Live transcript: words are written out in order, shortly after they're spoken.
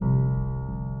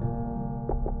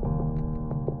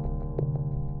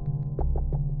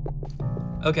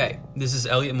Okay, this is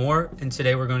Elliot Moore, and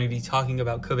today we're going to be talking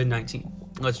about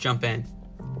COVID-19. Let's jump in.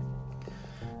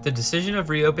 The decision of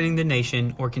reopening the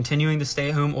nation or continuing the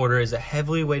stay-at-home order is a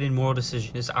heavily weighted moral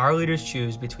decision as our leaders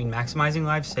choose between maximizing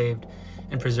lives saved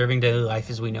and preserving daily life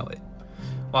as we know it.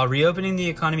 While reopening the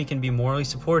economy can be morally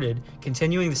supported,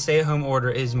 continuing the stay-at-home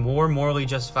order is more morally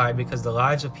justified because the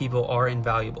lives of people are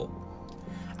invaluable.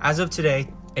 As of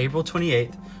today, April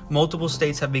 28th, multiple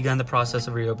states have begun the process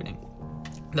of reopening.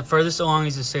 The furthest along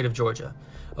is the state of Georgia.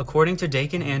 According to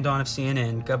Dakin Andon of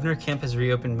CNN, Governor Kemp has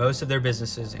reopened most of their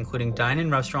businesses, including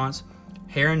dine-in restaurants,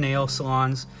 hair and nail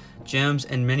salons, gyms,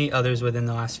 and many others within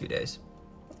the last few days.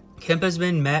 Kemp has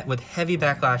been met with heavy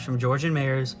backlash from Georgian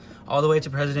mayors all the way to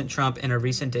President Trump in a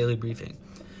recent daily briefing.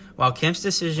 While Kemp's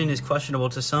decision is questionable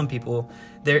to some people,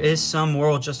 there is some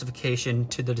moral justification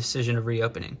to the decision of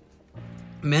reopening.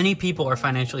 Many people are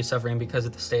financially suffering because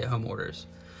of the stay-at-home orders.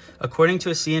 According to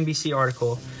a CNBC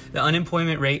article, the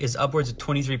unemployment rate is upwards of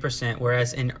 23%,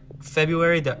 whereas in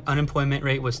February, the unemployment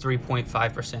rate was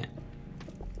 3.5%.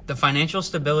 The financial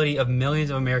stability of millions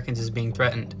of Americans is being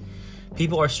threatened.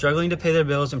 People are struggling to pay their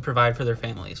bills and provide for their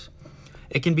families.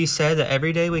 It can be said that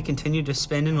every day we continue to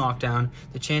spend in lockdown,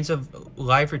 the chance of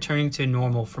life returning to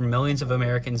normal for millions of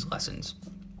Americans lessens.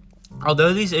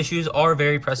 Although these issues are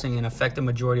very pressing and affect the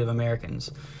majority of Americans,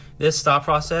 this thought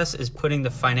process is putting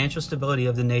the financial stability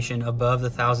of the nation above the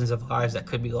thousands of lives that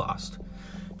could be lost.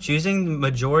 Choosing the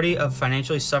majority of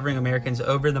financially suffering Americans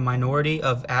over the minority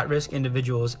of at-risk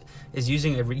individuals is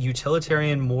using a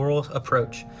utilitarian moral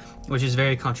approach, which is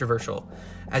very controversial.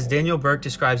 As Daniel Burke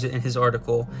describes it in his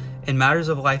article, in matters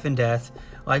of life and death,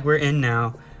 like we're in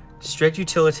now, strict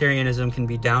utilitarianism can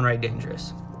be downright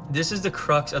dangerous. This is the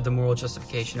crux of the moral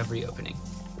justification of reopening.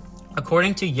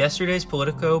 According to yesterday's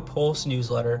Politico Pulse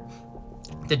newsletter,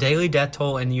 the daily death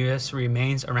toll in the U.S.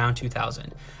 remains around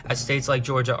 2,000, as states like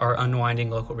Georgia are unwinding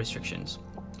local restrictions.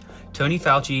 Tony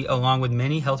Fauci, along with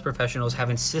many health professionals, have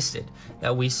insisted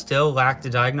that we still lack the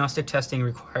diagnostic testing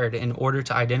required in order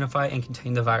to identify and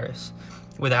contain the virus.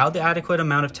 Without the adequate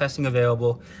amount of testing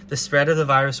available, the spread of the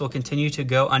virus will continue to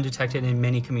go undetected in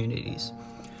many communities.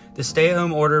 The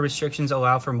stay-at-home order restrictions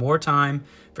allow for more time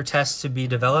for tests to be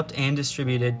developed and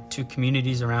distributed to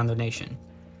communities around the nation.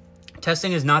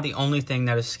 Testing is not the only thing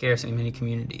that is scarce in many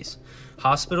communities.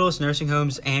 Hospitals, nursing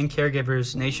homes, and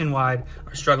caregivers nationwide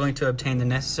are struggling to obtain the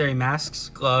necessary masks,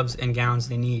 gloves, and gowns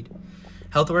they need.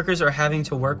 Health workers are having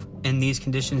to work in these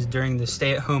conditions during the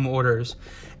stay-at-home orders,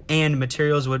 and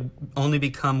materials would only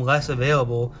become less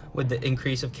available with the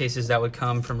increase of cases that would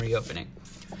come from reopening.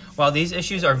 While these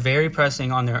issues are very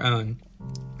pressing on their own,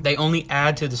 they only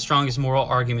add to the strongest moral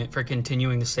argument for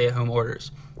continuing the stay-at-home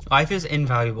orders. Life is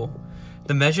invaluable.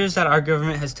 The measures that our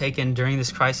government has taken during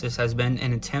this crisis has been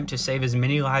an attempt to save as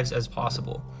many lives as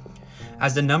possible.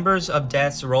 As the numbers of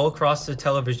deaths roll across the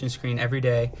television screen every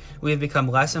day, we have become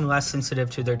less and less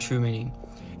sensitive to their true meaning.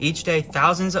 Each day,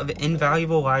 thousands of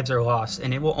invaluable lives are lost,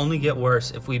 and it will only get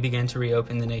worse if we begin to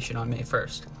reopen the nation on May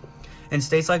 1st. In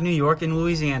states like New York and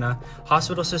Louisiana,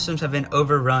 hospital systems have been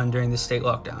overrun during the state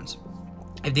lockdowns.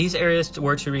 If these areas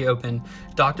were to reopen,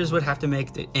 doctors would have to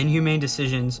make the inhumane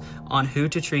decisions on who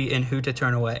to treat and who to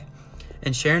turn away.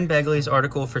 In Sharon Begley's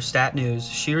article for Stat News,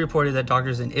 she reported that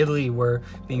doctors in Italy were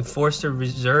being forced to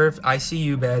reserve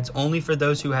ICU beds only for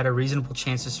those who had a reasonable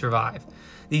chance to survive.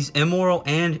 These immoral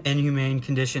and inhumane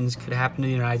conditions could happen to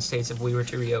the United States if we were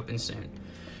to reopen soon.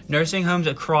 Nursing homes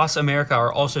across America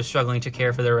are also struggling to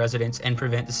care for their residents and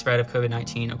prevent the spread of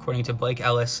COVID-19, according to Blake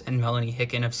Ellis and Melanie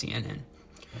Hicken of CNN.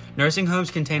 Nursing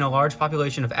homes contain a large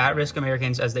population of at-risk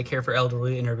Americans as they care for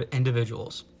elderly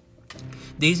individuals.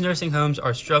 These nursing homes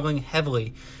are struggling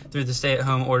heavily through the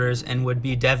stay-at-home orders and would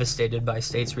be devastated by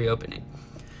states reopening.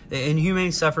 The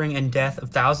inhumane suffering and death of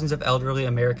thousands of elderly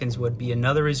Americans would be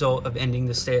another result of ending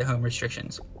the stay-at-home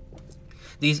restrictions.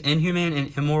 These inhumane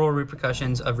and immoral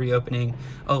repercussions of reopening,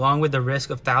 along with the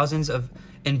risk of thousands of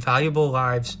invaluable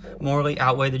lives, morally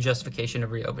outweigh the justification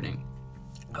of reopening.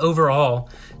 Overall,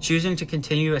 choosing to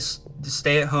continue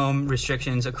stay-at-home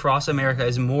restrictions across America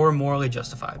is more morally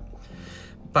justified.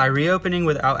 By reopening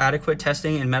without adequate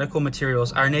testing and medical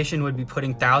materials, our nation would be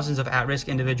putting thousands of at-risk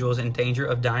individuals in danger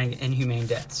of dying inhumane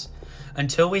deaths.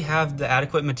 Until we have the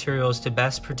adequate materials to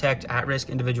best protect at-risk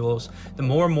individuals, the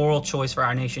more moral choice for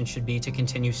our nation should be to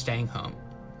continue staying home.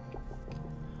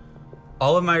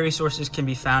 All of my resources can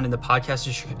be found in the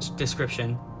podcast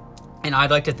description, and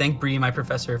I'd like to thank Bree, my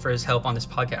professor, for his help on this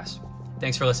podcast.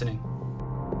 Thanks for listening.